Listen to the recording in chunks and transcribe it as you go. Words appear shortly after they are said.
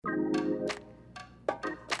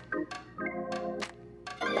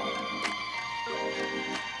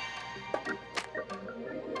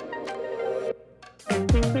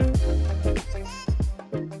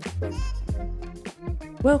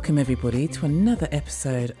Welcome everybody to another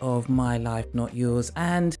episode of My Life Not Yours,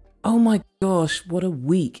 and oh my gosh, what a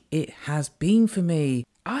week it has been for me.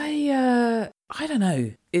 I don't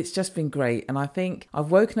know, it's just been great, and I think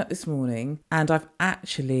I've woken up this morning and I've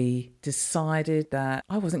actually decided that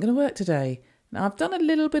I wasn't going to work today. Now, I've done a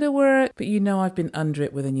little bit of work, but I've been under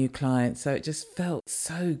it with a new client, so it just felt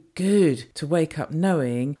so good to wake up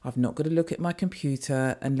knowing I've not got to look at my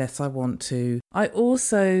computer unless I want to. I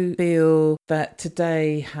also feel that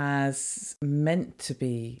today has meant to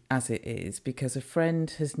be as it is because a friend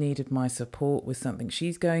has needed my support with something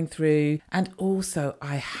she's going through, and also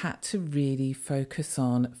I had to really focus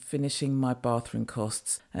on finishing my bathroom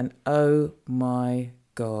costs, and oh my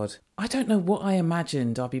God, I don't know what I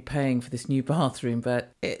imagined I'll be paying for this new bathroom,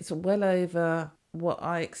 but it's well over what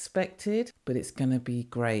I expected, but it's going to be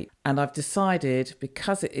great. And I've decided,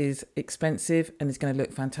 because it is expensive and it's going to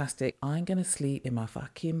look fantastic, I'm going to sleep in my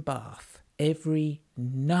fucking bath every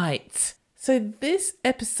night. So this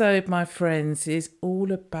episode, my friends, is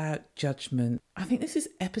all about judgment. I think this is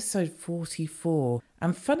episode 44.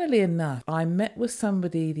 And funnily enough, I met with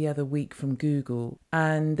somebody the other week from Google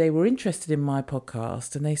and they were interested in my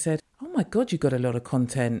podcast and they said, oh my God, you've got a lot of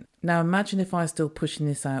content. Now imagine if I was still pushing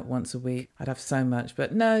this out once a week. I'd have so much.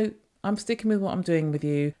 But no, I'm sticking with what I'm doing with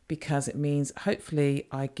you because it means hopefully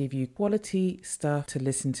I give you quality stuff to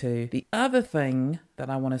listen to. The other thing that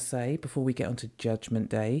I want to say before we get on to Judgment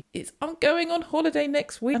Day is I'm going on holiday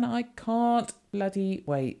next week and I can't bloody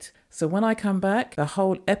wait. So when I come back, the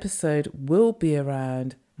whole episode will be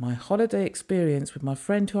around my holiday experience with my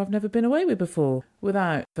friend who I've never been away with before.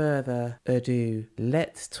 Without further ado,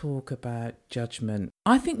 let's talk about judgment.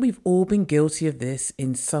 I think we've all been guilty of this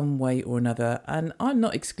in some way or another, and I'm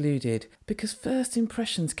not excluded because first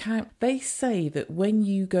impressions count. They say that when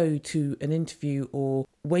you go to an interview or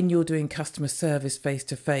when you're doing customer service face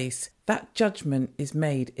to face, that judgment is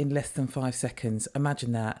made in less than 5 seconds.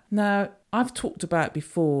 Imagine that. Now, I've talked about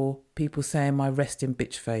before people saying my resting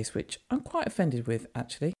bitch face, which I'm quite offended with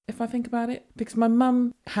actually, if I think about it, because my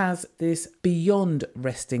mum has this beyond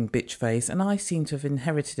resting bitch face and I seem to have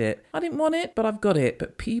inherited it. I didn't want it, but I've got it.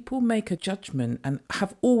 But people make a judgment and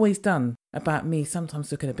have always done about me, sometimes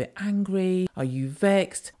looking a bit angry. Are you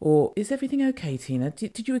vexed? Or is everything okay, Tina?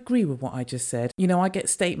 Did you agree with what I just said? I get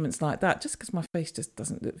statements like that just because my face just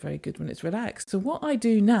doesn't look very good when it's relaxed. So what I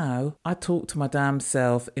do now, I talk to my damn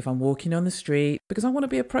self if I'm walking on the street because I want to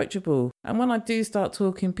be approachable. And when I do start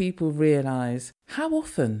talking, people realise, how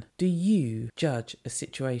often do you judge a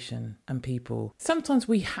situation and people? Sometimes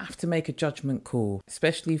we have to make a judgment call,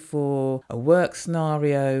 especially for a work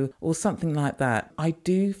scenario or something like that. I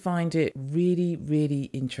do find it really, really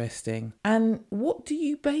interesting. And what do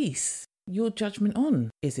you base your judgment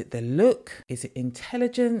on? Is it their look? Is it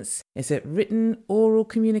intelligence? Is it written, oral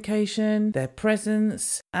communication, their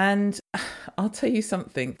presence? And I'll tell you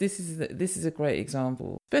something, this is a great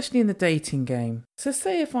example, especially in the dating game. So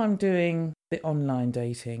say if I'm doing the online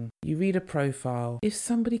dating, you read a profile. If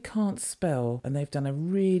somebody can't spell and they've done a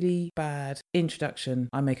really bad introduction,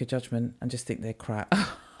 I make a judgment and just think they're crap.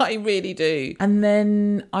 I really do. And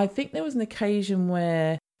then I think there was an occasion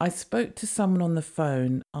where I spoke to someone on the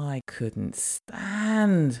phone. I couldn't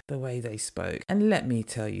stand the way they spoke. And let me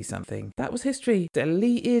tell you something. That was history.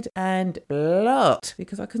 Deleted and blocked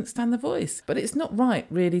because I couldn't stand the voice. But it's not right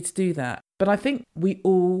really to do that. But I think we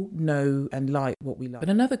all know and like what we like. But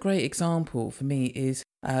another great example for me is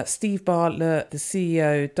Steve Bartlett, the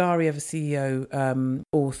CEO, Diary of a CEO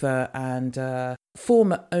author and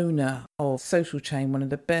former owner of Social Chain, one of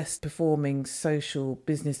the best performing social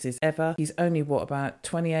businesses ever. He's only, about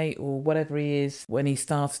 28 or whatever he is when he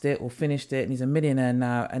started it or finished it, and he's a millionaire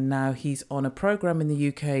now. And now he's on a program in the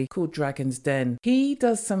UK called Dragon's Den. He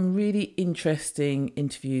does some really interesting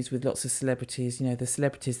interviews with lots of celebrities, the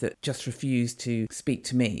celebrities that just refuse to speak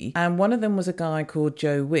to me. And one of them was a guy called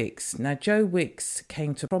Joe Wicks. Now, Joe Wicks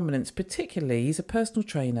came to prominence, particularly, he's a personal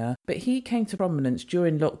trainer, but he came to prominence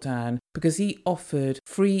during lockdown because he offered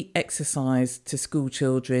free exercise to school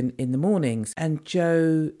children in the mornings. And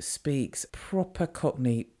Joe speaks proper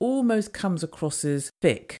Cockney, almost comes across as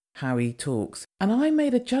thick how he talks. And I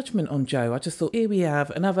made a judgment on Joe. I just thought, here we have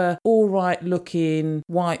another all right looking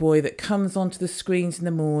white boy that comes onto the screens in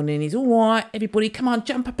the morning. He's all right, everybody, come on,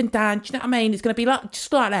 jump up and down. Do you know what I mean? It's going to be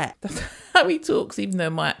just like that. That's how he talks, even though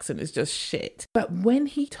my accent is just shit. But when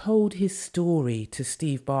he told his story to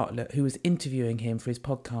Steve Bartlett, who was interviewing him for his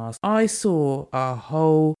podcast, I saw a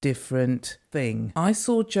whole different thing. I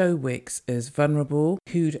saw Joe Wicks as vulnerable,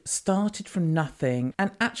 who'd started from nothing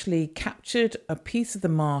and actually captured a piece of the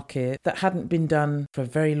market that hadn't been done for a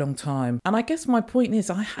very long time. And I guess my point is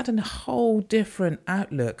I had a whole different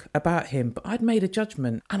outlook about him, but I'd made a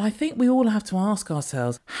judgment. And I think we all have to ask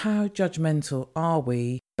ourselves, how judgmental are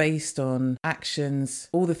we based on actions,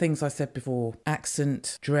 all the things I said before,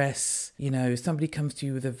 accent, dress, if somebody comes to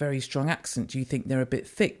you with a very strong accent, do you think they're a bit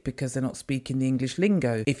thick because they're not speaking the English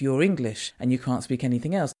lingo if you're English and you can't speak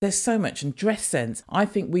anything else? There's so much. And dress sense, I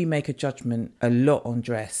think we make a judgment a lot on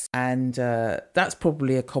dress, and that's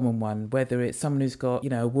probably a common one, whether it's someone who's got,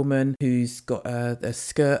 a woman who's got a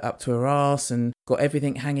skirt up to her arse and got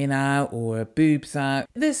everything hanging out or her boobs out.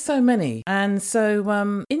 There's so many. And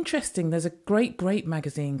so interesting, there's a great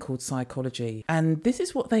magazine called Psychology, and this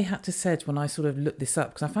is what they had to say when I sort of looked this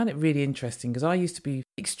up, because I found it really interesting, because I used to be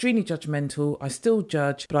extremely judgmental. I still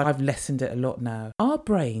judge, but I've lessened it a lot now. Our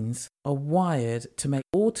brains are wired to make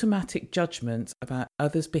automatic judgments about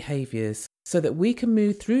others' behaviours so that we can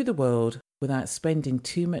move through the world without spending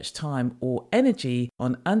too much time or energy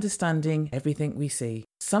on understanding everything we see.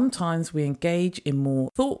 Sometimes we engage in more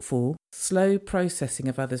thoughtful, slow processing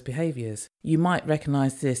of others' behaviours. You might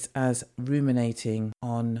recognise this as ruminating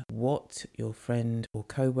on what your friend or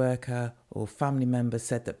co-worker or family member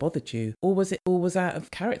said that bothered you, or was it always out of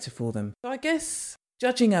character for them? So I guess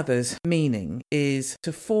judging others' meaning is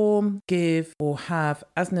to form, give, or have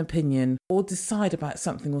as an opinion or decide about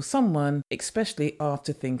something or someone, especially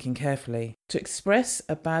after thinking carefully. To express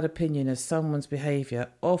a bad opinion of someone's behaviour,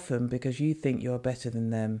 often because you think you're better than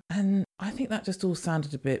them. And I think that just all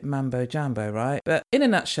sounded a bit mambo jumbo, right? But in a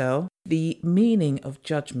nutshell, the meaning of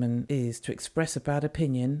judgment is to express a bad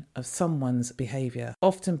opinion of someone's behaviour,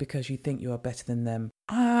 often because you think you are better than them.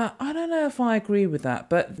 I don't know if I agree with that,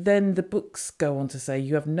 but then the books go on to say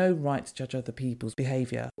you have no right to judge other people's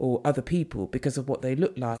behaviour or other people because of what they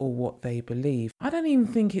look like or what they believe. I don't even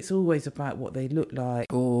think it's always about what they look like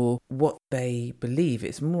or what they believe.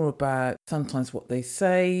 It's more about sometimes what they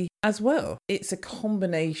say as well. It's a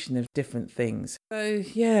combination of different things. So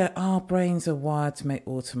yeah, our brains are wired to make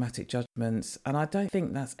automatic judgments, and I don't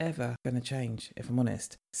think that's ever going to change, if I'm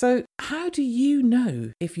honest. So how do you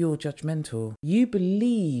know if you're judgmental? You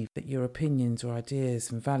believe that your opinions or ideas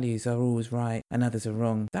and values are always right and others are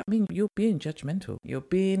wrong. That means you're being judgmental. You're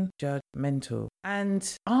being judgmental.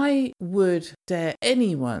 And I would dare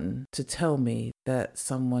anyone to tell me that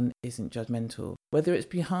someone isn't judgmental, whether it's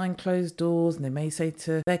behind closed doors and they may say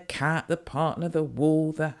to their cat, the partner, the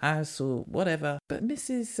wall, the house or whatever, but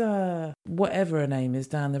Mrs. Whatever her name is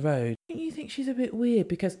down the road, you think she's a bit weird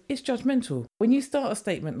because it's judgmental. When you start a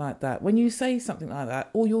statement like that, when you say something like that,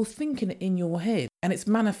 or you're thinking it in your head and it's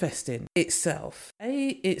manifesting itself,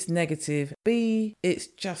 A, it's negative, B, it's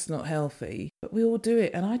just not healthy, but we all do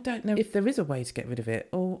it. And I don't know if there is a way to get rid of it,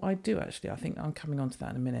 or I do actually. I think I'm coming on to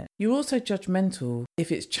that in a minute. You're also judgmental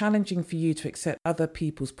if it's challenging for you to accept other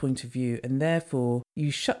people's point of view and therefore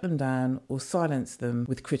you shut them down or silence them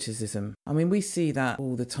with criticism. I mean, we see that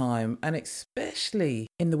all the time, and especially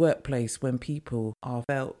in the workplace when people are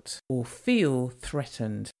felt or feel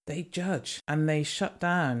threatened, they judge and they shut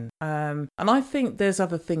down. And I think there's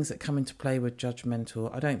other things that come into play with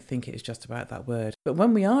judgmental. I don't think it is just about that word. But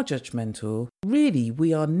when we are judgmental, really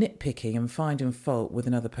we are nitpicking and finding fault with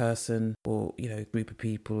another person or, group of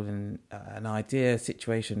people and an idea,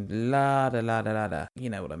 situation, la da la da la da. You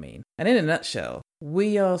know what I mean? And in a nutshell,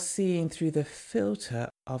 we are seeing through the filter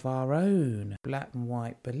of our own black and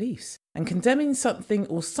white beliefs. And condemning something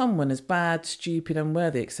or someone as bad, stupid,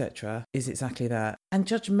 unworthy, etc. is exactly that. And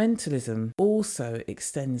judgmentalism also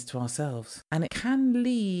extends to ourselves. And it can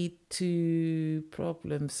lead to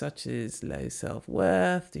problems such as low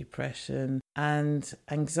self-worth, depression, and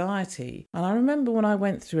anxiety. And I remember when I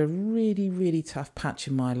went through a really, really tough patch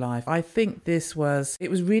in my life, I think it was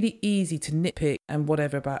really easy to nitpick and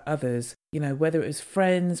whatever about others, whether it was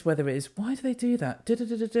friends, whether it is, why do they do that?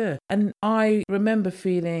 And I remember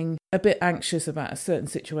feeling a bit anxious about a certain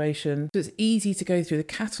situation. So it's easy to go through the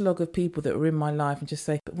catalogue of people that were in my life and just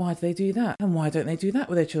say, but why do they do that? And why don't they do that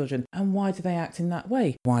with their children? And why do they act in that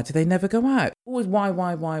way? Why do they never go out? Always why?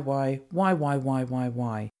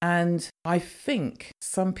 And I think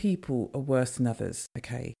some people are worse than others,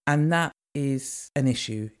 okay? And that is an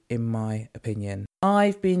issue in my opinion.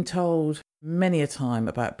 I've been told many a time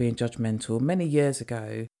about being judgmental many years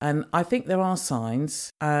ago, and I think there are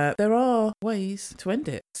signs, there are ways to end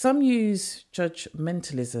it. Some use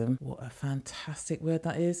judgmentalism, what a fantastic word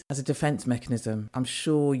that is, as a defense mechanism. I'm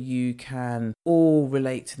sure you can all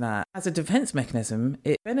relate to that. As a defense mechanism,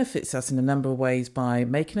 it benefits us in a number of ways by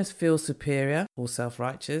making us feel superior or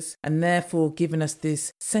self-righteous, and therefore giving us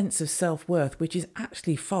this sense of self-worth, which is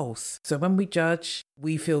actually false. So when we judge,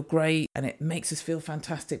 we feel great and it makes us feel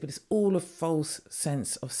fantastic, but it's all a false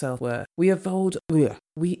sense of self-worth. We avoid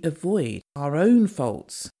our own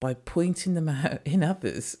faults by pointing them out in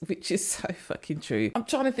others, which is so fucking true. I'm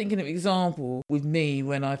trying to think of an example with me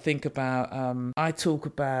when I think about, I talk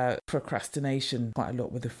about procrastination quite a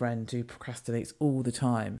lot with a friend who procrastinates all the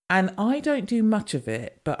time. And I don't do much of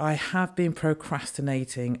it, but I have been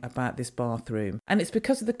procrastinating about this bathroom. And it's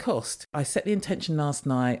because of the cost. I set the intention last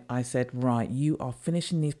night. I said, right, you are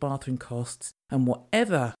finishing these bathroom costs, and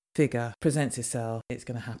whatever figure presents itself, it's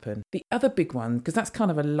going to happen. The other big one, because that's kind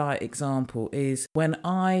of a light example, is when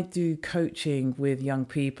I do coaching with young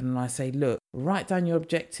people and I say, look, write down your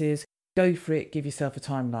objectives, go for it, give yourself a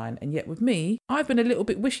timeline. And yet with me, I've been a little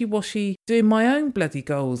bit wishy-washy doing my own bloody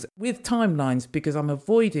goals with timelines because I'm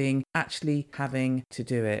avoiding actually having to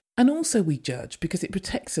do it. And also we judge because it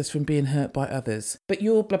protects us from being hurt by others. But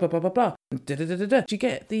you're blah, blah, blah, blah, blah. Do you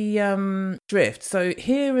get the drift? So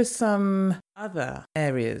here are some other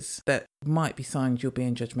areas that might be signs you're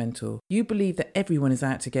being judgmental. You believe that everyone is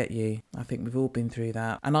out to get you. I think we've all been through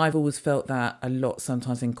that. And I've always felt that a lot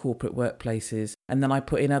sometimes in corporate workplaces. And then I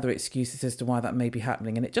put in other excuses as to why that may be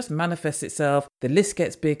happening. And it just manifests itself. The list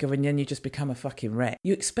gets bigger and then you just become a fucking wreck.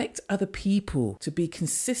 You expect other people to be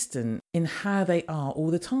consistent in how they are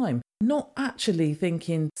all the time, not actually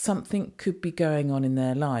thinking something could be going on in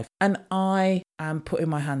their life. And I am putting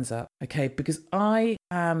my hands up, okay, because I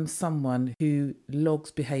am someone who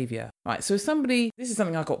logs behaviour. Right, so if somebody, this is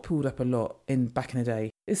something I got pulled up a lot back in the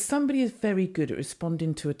day, if somebody is very good at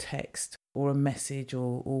responding to a text or a message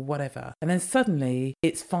or whatever, and then suddenly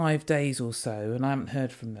it's 5 days or so and I haven't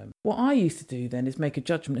heard from them. What I used to do then is make a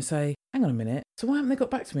judgment and say, hang on a minute, so why haven't they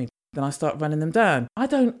got back to me? Then I start running them down. I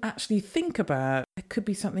don't actually think about there could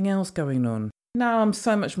be something else going on. Now I'm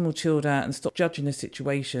so much more chilled out and stop judging the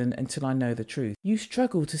situation until I know the truth. You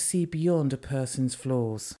struggle to see beyond a person's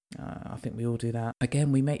flaws. I think we all do that.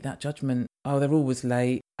 Again, we make that judgment. Oh, they're always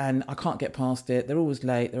late and I can't get past it. They're always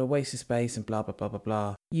late. They're a waste of space and blah, blah, blah, blah,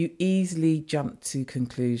 blah. You easily jump to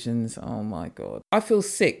conclusions. Oh my God. I feel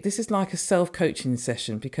sick. This is like a self-coaching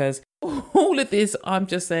session because all of this, I'm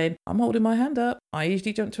just saying, I'm holding my hand up. I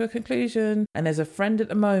usually jump to a conclusion. And there's a friend at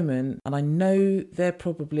the moment and I know they're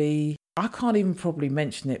probably, I can't even probably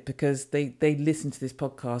mention it because they listen to this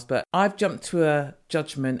podcast, but I've jumped to a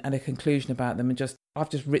judgment and a conclusion about them and I've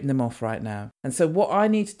just written them off right now. And so what I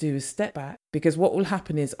need to do is step back, because what will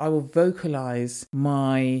happen is I will vocalise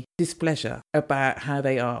my displeasure about how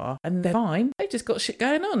they are, and they're fine. They've just got shit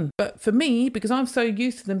going on. But for me, because I'm so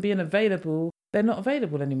used to them being available, they're not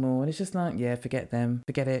available anymore. And it's just like, yeah, forget them,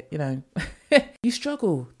 forget it, you know. You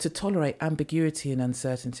struggle to tolerate ambiguity and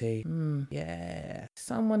uncertainty. Yeah.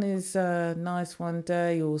 Someone is nice one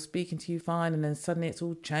day or speaking to you fine, and then suddenly it's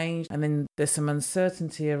all changed. And then there's some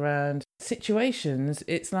uncertainty around situations.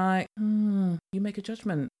 It's like, you make a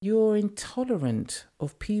judgment. You're intolerant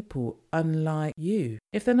of people unlike you.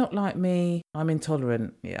 If they're not like me, I'm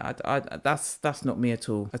intolerant. Yeah, that's not me at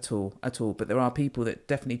all. But there are people that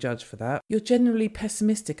definitely judge for that. You're generally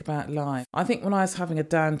pessimistic about life. I think when I was having a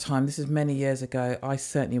downtime, this is many years ago, I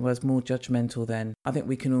certainly was more judgmental then. I think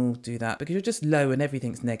we can all do that because you're just low and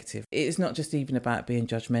everything's negative. It's not just even about being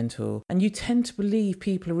judgmental. And you tend to believe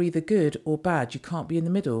people are either good or bad. You can't be in the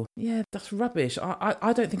middle. Yeah, that's rubbish.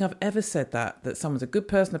 I don't think I've ever said that someone's a good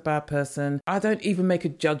person, a bad person. I don't even make a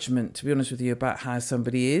judgment, to be honest with you, about how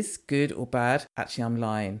somebody is good or bad. Actually, I'm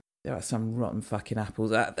lying. There are some rotten fucking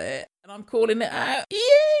apples out there, and I'm calling it out.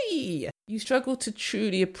 Yay! You struggle to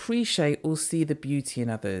truly appreciate or see the beauty in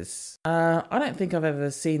others. I don't think I've ever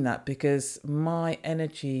seen that because my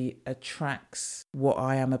energy attracts what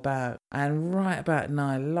I am about. And right about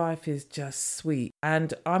now, life is just sweet.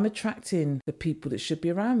 And I'm attracting the people that should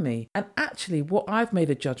be around me. And actually, what I've made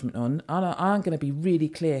a judgment on, I'm going to be really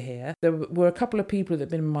clear here. There were a couple of people that have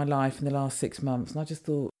been in my life in the last 6 months. And I just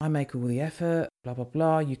thought, I make all the effort, blah, blah,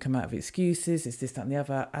 blah. You come out of excuses, it's this, that, and the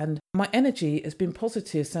other. And my energy has been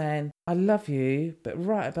positive, saying, I love you, but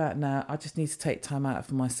right about now, I just need to take time out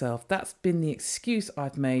for myself. That's been the excuse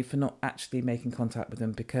I've made for not actually making contact with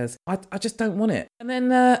them because I just don't want it. And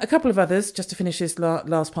then a couple of others, just to finish this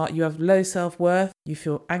last part, you have low self-worth. You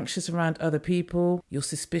feel anxious around other people. You're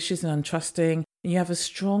suspicious and untrusting. And you have a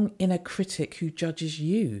strong inner critic who judges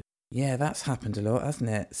you. Yeah, that's happened a lot, hasn't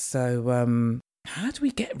it? So, how do we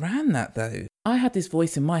get around that though? I had this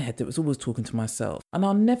voice in my head that was always talking to myself. And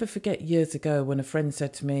I'll never forget years ago when a friend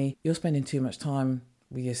said to me, "You're spending too much time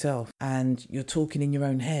with yourself and you're talking in your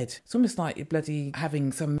own head. It's almost like you're bloody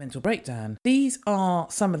having some mental breakdown." These are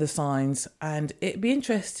some of the signs, and it'd be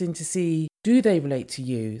interesting to see, do they relate to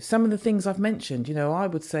you? Some of the things I've mentioned, I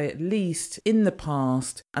would say at least in the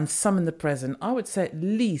past and some in the present, I would say at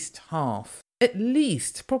least half. At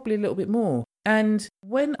least, probably a little bit more. And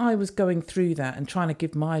when I was going through that and trying to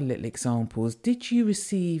give my little examples, did you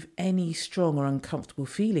receive any strong or uncomfortable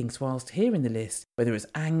feelings whilst hearing the list? Whether it's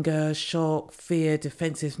anger, shock, fear,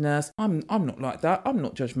 defensiveness. I'm not like that. I'm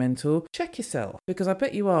not judgmental. Check yourself, because I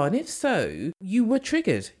bet you are. And if so, you were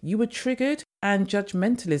triggered. And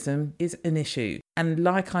judgmentalism is an issue. And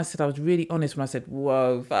like I said, I was really honest when I said,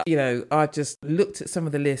 whoa, I just looked at some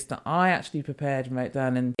of the lists that I actually prepared and wrote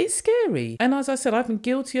down, and it's scary. And as I said, I've been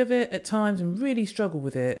guilty of it at times and really struggled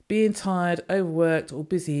with it. Being tired, overworked or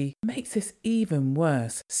busy makes this even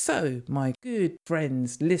worse. So, my good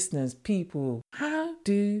friends, listeners, people, how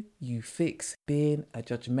do you fix being a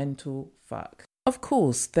judgmental fuck? Of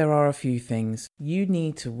course, there are a few things. You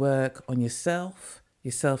need to work on yourself,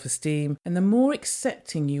 your self-esteem, and the more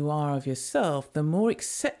accepting you are of yourself, the more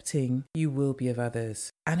accepting you will be of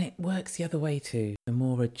others. And it works the other way too. The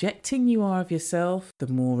more rejecting you are of yourself, the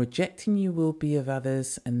more rejecting you will be of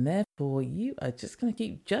others, and therefore you are just going to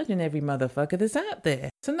keep judging every motherfucker that's out there.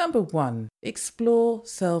 So number 1, explore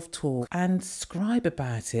self-talk and scribe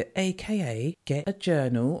about it, aka get a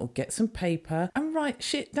journal or get some paper and write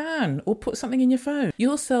shit down or put something in your phone.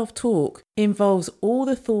 Your self-talk involves all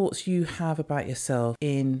the thoughts you have about yourself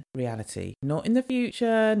in reality, not in the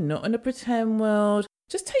future, not in a pretend world.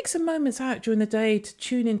 Just take some moments out during the day to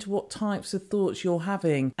tune into what types of thoughts you're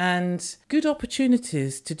having. And good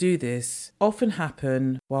opportunities to do this often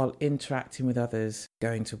happen while interacting with others,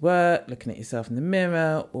 going to work, looking at yourself in the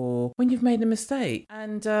mirror, or when you've made a mistake.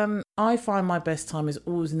 And I find my best time is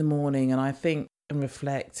always in the morning, and I think and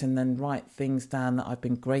reflect and then write things down that I've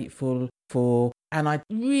been grateful for. And I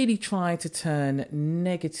really try to turn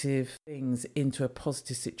negative things into a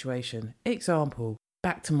positive situation. Example,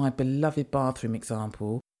 back to my beloved bathroom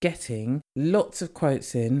example, getting lots of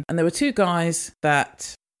quotes in. And there were 2 guys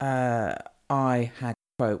that I had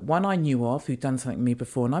quote. One I knew of who'd done something to me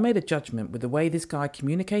before, and I made a judgment with the way this guy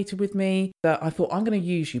communicated with me that I thought, I'm going to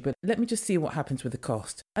use you, but let me just see what happens with the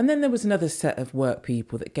cost. And then there was another set of work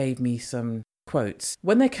people that gave me some quotes.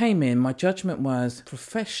 When they came in, my judgment was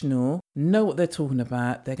professional, know what they're talking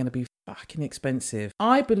about, they're going to be fucking expensive.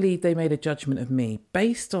 I believe they made a judgment of me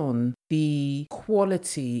based on the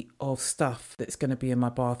quality of stuff that's going to be in my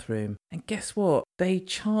bathroom. And guess what? They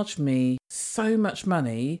charged me so much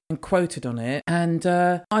money and quoted on it. And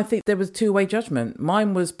I think there was a 2-way judgment.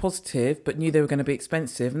 Mine was positive, but knew they were going to be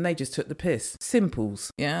expensive, and they just took the piss.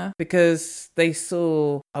 Simples, yeah? Because they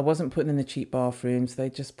saw I wasn't putting in the cheap bathrooms. They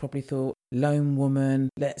just probably thought, lone woman,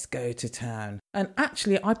 let's go to town. And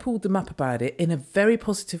actually, I pulled them up about it in a very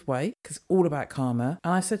positive way, because it's all about karma.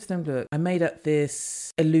 And I said to them, look, I made up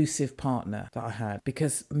this elusive partner that I had,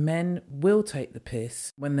 because men will take the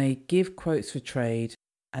piss when they give quotes for trade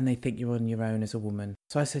and they think you're on your own as a woman.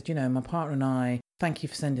 So I said, my partner and I, thank you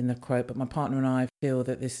for sending the quote, but my partner and I feel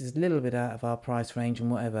that this is a little bit out of our price range and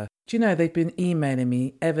whatever. Do you know, they've been emailing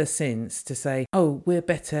me ever since to say, oh, we'll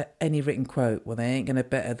better any written quote. Well, they ain't going to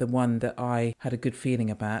better the one that I had a good feeling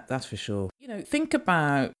about, that's for sure. Think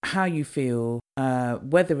about how you feel,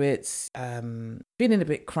 whether it's feeling a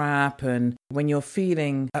bit crap, and when you're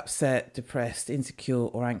feeling upset, depressed, insecure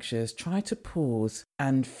or anxious, try to pause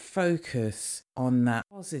and focus on that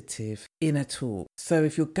positive inner talk. So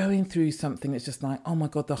if you're going through something that's just like, oh my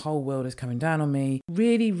God, the whole world is coming down on me,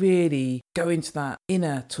 really, really go into that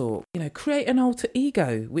inner talk. Create an alter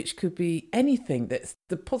ego, which could be anything that's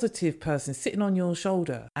the positive person sitting on your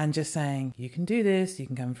shoulder and just saying, you can do this, you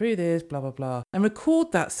can come through this, blah, blah, blah. And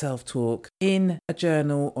record that self-talk in a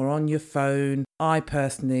journal or on your phone. I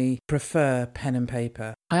personally prefer pen and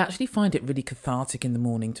paper. I actually find it really cathartic in the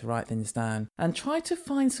morning to write things down, and try to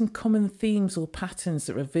find some common themes or patterns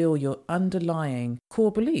that reveal your underlying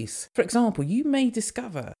core beliefs. For example, you may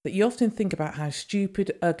discover that you often think about how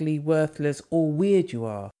stupid, ugly, worthless or weird you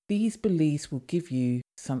are. These beliefs will give you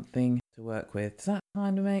something to work with. Does that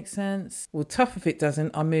kind of make sense? Well, tough if it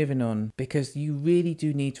doesn't. I'm moving on, because you really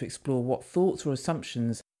do need to explore what thoughts or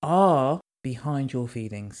assumptions are behind your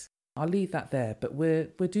feelings. I'll leave that there, but we'll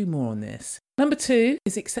do more on this. Number 2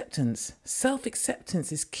 is acceptance.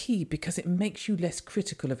 Self-acceptance is key because it makes you less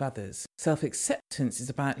critical of others. Self-acceptance is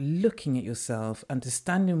about looking at yourself,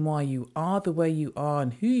 understanding why you are the way you are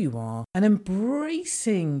and who you are, and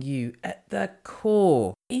embracing you at the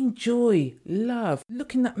core. Enjoy, love,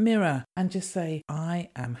 look in that mirror and just say, I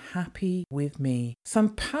am happy with me. Some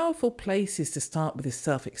powerful places to start with this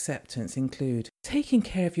self-acceptance include taking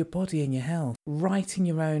care of your body and your health, writing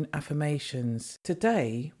your own affirmations.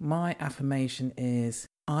 Today, my affirmation is,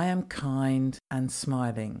 I am kind and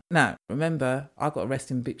smiling. Now, remember, I've got a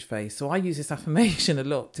resting bitch face, so I use this affirmation a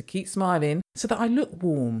lot to keep smiling so that I look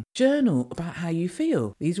warm. Journal about how you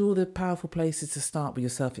feel. These are all the powerful places to start with your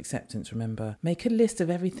self-acceptance, remember. Make a list of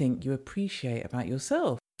everything you appreciate about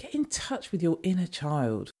yourself. Get in touch with your inner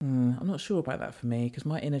child. I'm not sure about that for me because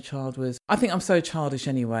my inner child I think I'm so childish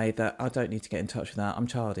anyway that I don't need to get in touch with that. I'm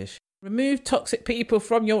childish. Remove toxic people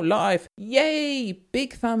from your life. Yay!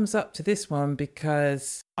 Big thumbs up to this one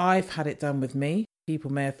because I've had it done with me.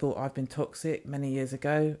 People may have thought I've been toxic many years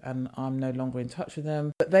ago and I'm no longer in touch with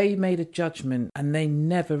them. But they made a judgment and they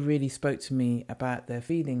never really spoke to me about their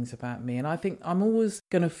feelings about me. And I think I'm always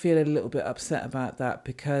going to feel a little bit upset about that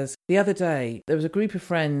because the other day there was a group of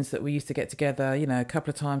friends that we used to get together, a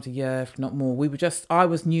couple of times a year, if not more. I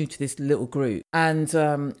was new to this little group. And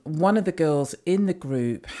one of the girls in the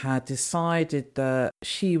group had decided that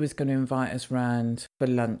she was going to invite us round for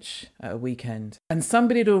lunch at a weekend. And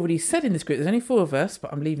somebody had already said in this group, there's only 4 of us,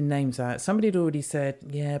 but I'm leaving names out. Somebody had already said,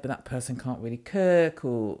 yeah, but that person can't really cook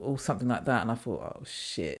or something like that. And I thought, oh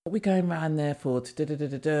shit, what are we going around there for?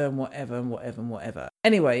 And whatever.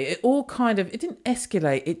 Anyway, it didn't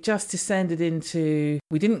escalate. It just descended into,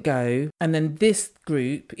 we didn't go. And then this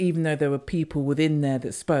group, even though there were people within there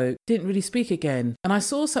that spoke, didn't really speak again. And I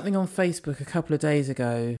saw something on Facebook a couple of days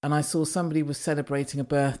ago and I saw somebody was celebrating a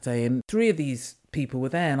birthday and 3 of these people were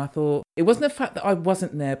there and I thought, it wasn't the fact that I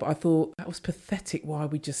wasn't there, but I thought that was pathetic why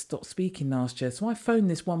we just stopped speaking last year. So I phoned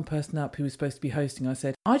this one person up who was supposed to be hosting. I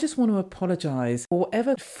said, I just want to apologise for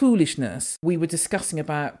whatever foolishness we were discussing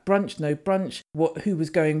about brunch, no brunch, who was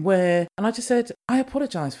going where. And I just said, I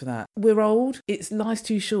apologise for that. We're old, life's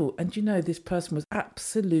too short. And this person was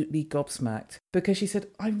absolutely gobsmacked because she said,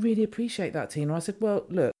 I really appreciate that, Tina. I said, well,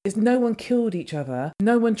 look, no one killed each other.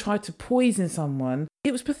 No one tried to poison someone.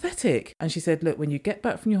 It was pathetic. And she said, look, when you get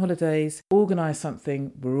back from your holidays, organise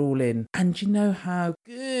something, we're all in. And you know how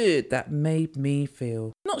good that made me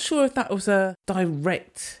feel. Not sure if that was a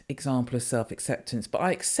direct example of self-acceptance, but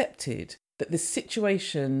I accepted that the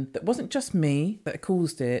situation that wasn't just me that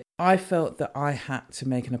caused it, I felt that I had to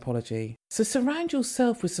make an apology. So surround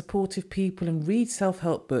yourself with supportive people and read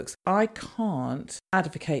self-help books. I can't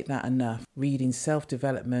advocate that enough. Reading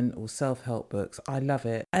self-development or self-help books, I love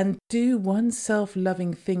it. And do one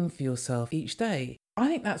self-loving thing for yourself each day. I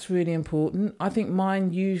think that's really important. I think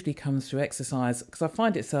mine usually comes through exercise because I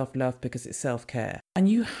find it self-love because it's self-care. And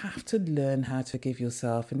you have to learn how to forgive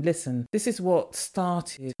yourself. And listen, this is what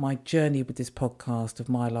started my journey with this podcast of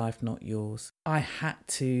My Life, Not Yours. I had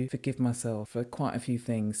to forgive myself for quite a few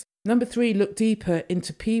things. Number 3, look deeper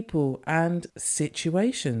into people and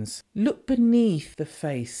situations. Look beneath the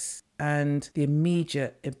face and the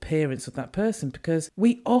immediate appearance of that person because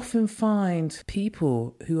we often find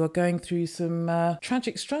people who are going through some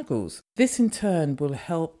tragic struggles. This in turn will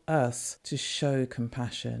help us to show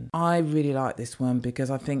compassion. I really like this one because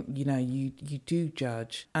I think, you do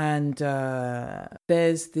judge. And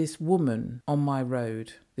there's this woman on my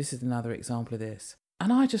road. This is another example of this.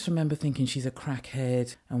 And I just remember thinking she's a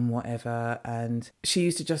crackhead and whatever. And she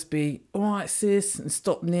used to just be, all right, sis, and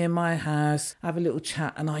stop near my house, have a little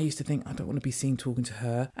chat. And I used to think, I don't want to be seen talking to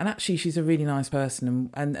her. And actually, she's a really nice person.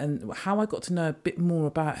 And how I got to know a bit more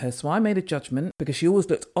about her. So I made a judgment because she always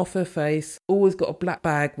looked off her face, always got a black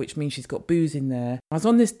bag, which means she's got booze in there. I was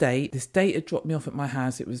on this date. This date had dropped me off at my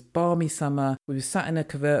house. It was balmy summer. We were sat in a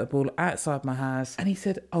convertible outside my house. And he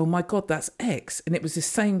said, oh my God, that's X. And it was the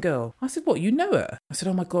same girl. I said, what, you know her? I said,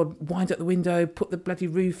 oh my God, wind up the window, put the bloody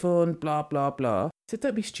roof on, blah, blah, blah. I said,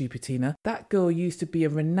 don't be stupid, Tina. That girl used to be a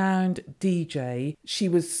renowned DJ. She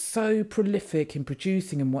was so prolific in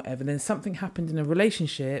producing and whatever. Then something happened in a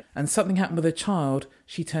relationship and something happened with a child.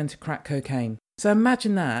 She turned to crack cocaine. So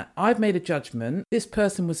imagine that. I've made a judgment. This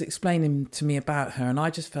person was explaining to me about her and I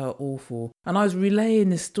just felt awful. And I was relaying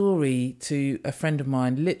this story to a friend of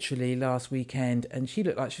mine literally last weekend and she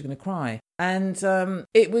looked like she was going to cry. And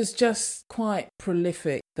it was just quite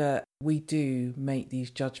prolific that we do make these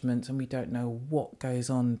judgments and we don't know what goes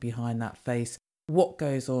on behind that face, what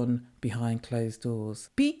goes on behind closed doors.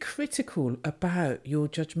 Be critical about your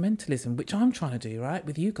judgmentalism, which I'm trying to do, right,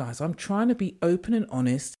 with you guys. I'm trying to be open and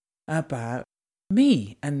honest about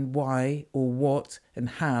me and why or what and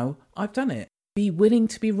how I've done it. Be willing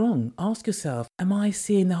to be wrong. Ask yourself, am I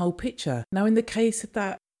seeing the whole picture? Now, in the case of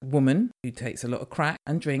that woman who takes a lot of crack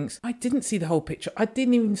and drinks, I didn't see the whole picture. I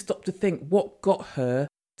didn't even stop to think what got her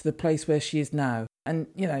to the place where she is now. And,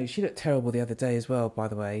 you know, she looked terrible the other day as well, by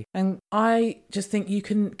the way. And I just think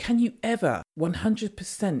can you ever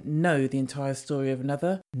 100% know the entire story of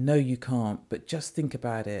another? No, you can't. But just think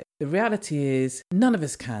about it. The reality is none of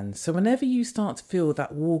us can. So whenever you start to feel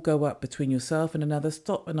that wall go up between yourself and another,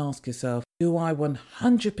 stop and ask yourself, do I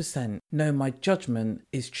 100% know my judgment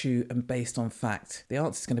is true and based on fact? The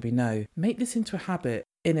answer is going to be no. Make this into a habit,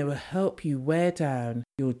 and it will help you wear down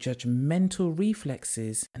your judgmental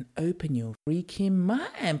reflexes and open your freaking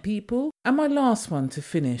mind, people. And my last one to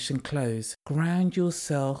finish and close, ground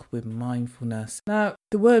yourself with mindfulness. Now,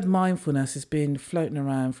 the word mindfulness has been floating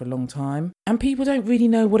around for a long time, and people don't really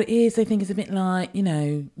know what it is. They think it's a bit like, you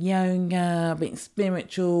know, yoga, a bit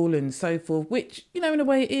spiritual and so forth, which, you know, in a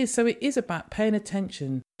way it is. So it is about paying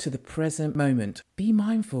attention to the present moment. Be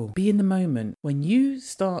mindful, be in the moment. When you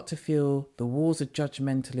start to feel the walls of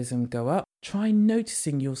judgmentalism go up, try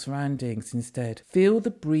noticing your surroundings instead. Feel the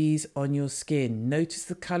breeze on your skin. Notice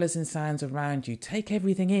the colours and sounds around you. Take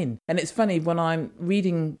everything in. And it's funny, when I'm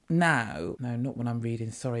reading now, no, not when I'm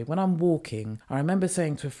reading, sorry, when I'm walking, I remember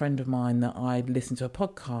saying to a friend of mine that I'd listen to a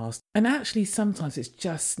podcast, and actually sometimes it's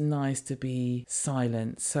just nice to be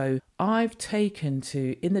silent. So I've taken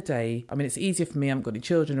to, in the day, I mean, it's easier for me, I haven't got any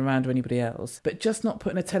children around or anybody else, but just not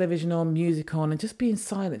putting a television on, music on, and just being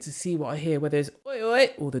silent to see what I hear, whether it's oi oi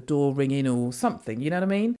or the door ringing or something, you know what I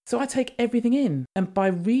mean? So I take everything in, and by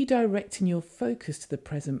redirecting your focus to the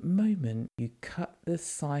present moment, you cut the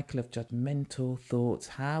cycle of judgmental thoughts.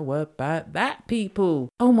 How about that, people?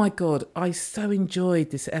 Oh my God, I so enjoyed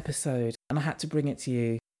this episode, and I had to bring it to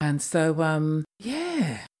you. And so,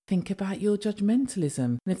 yeah. Think about your judgmentalism.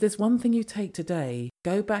 And if there's one thing you take today,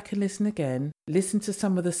 go back and listen again. Listen to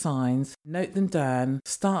some of the signs. Note them down.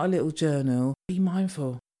 Start a little journal. Be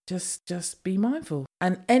mindful. Just be mindful.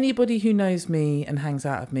 And anybody who knows me and hangs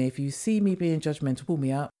out with me, if you see me being judgmental, pull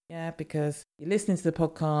me up. Yeah, because you're listening to the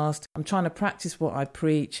podcast. I'm trying to practice what I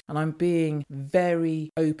preach, and I'm being very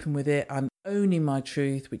open with it. I'm owning my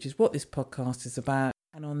truth, which is what this podcast is about.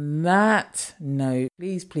 And on that note,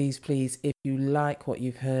 please, please, please, if you like what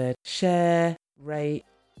you've heard, share, rate,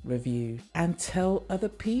 review, and tell other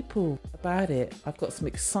people about it. I've got some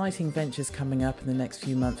exciting ventures coming up in the next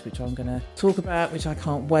few months, which I'm going to talk about, which I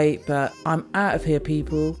can't wait. But I'm out of here,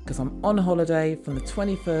 people, because I'm on holiday from the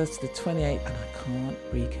 21st to the 28th, and I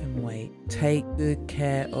can't freaking wait. Take good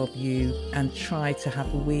care of you and try to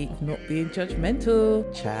have a week of not being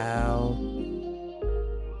judgmental. Ciao.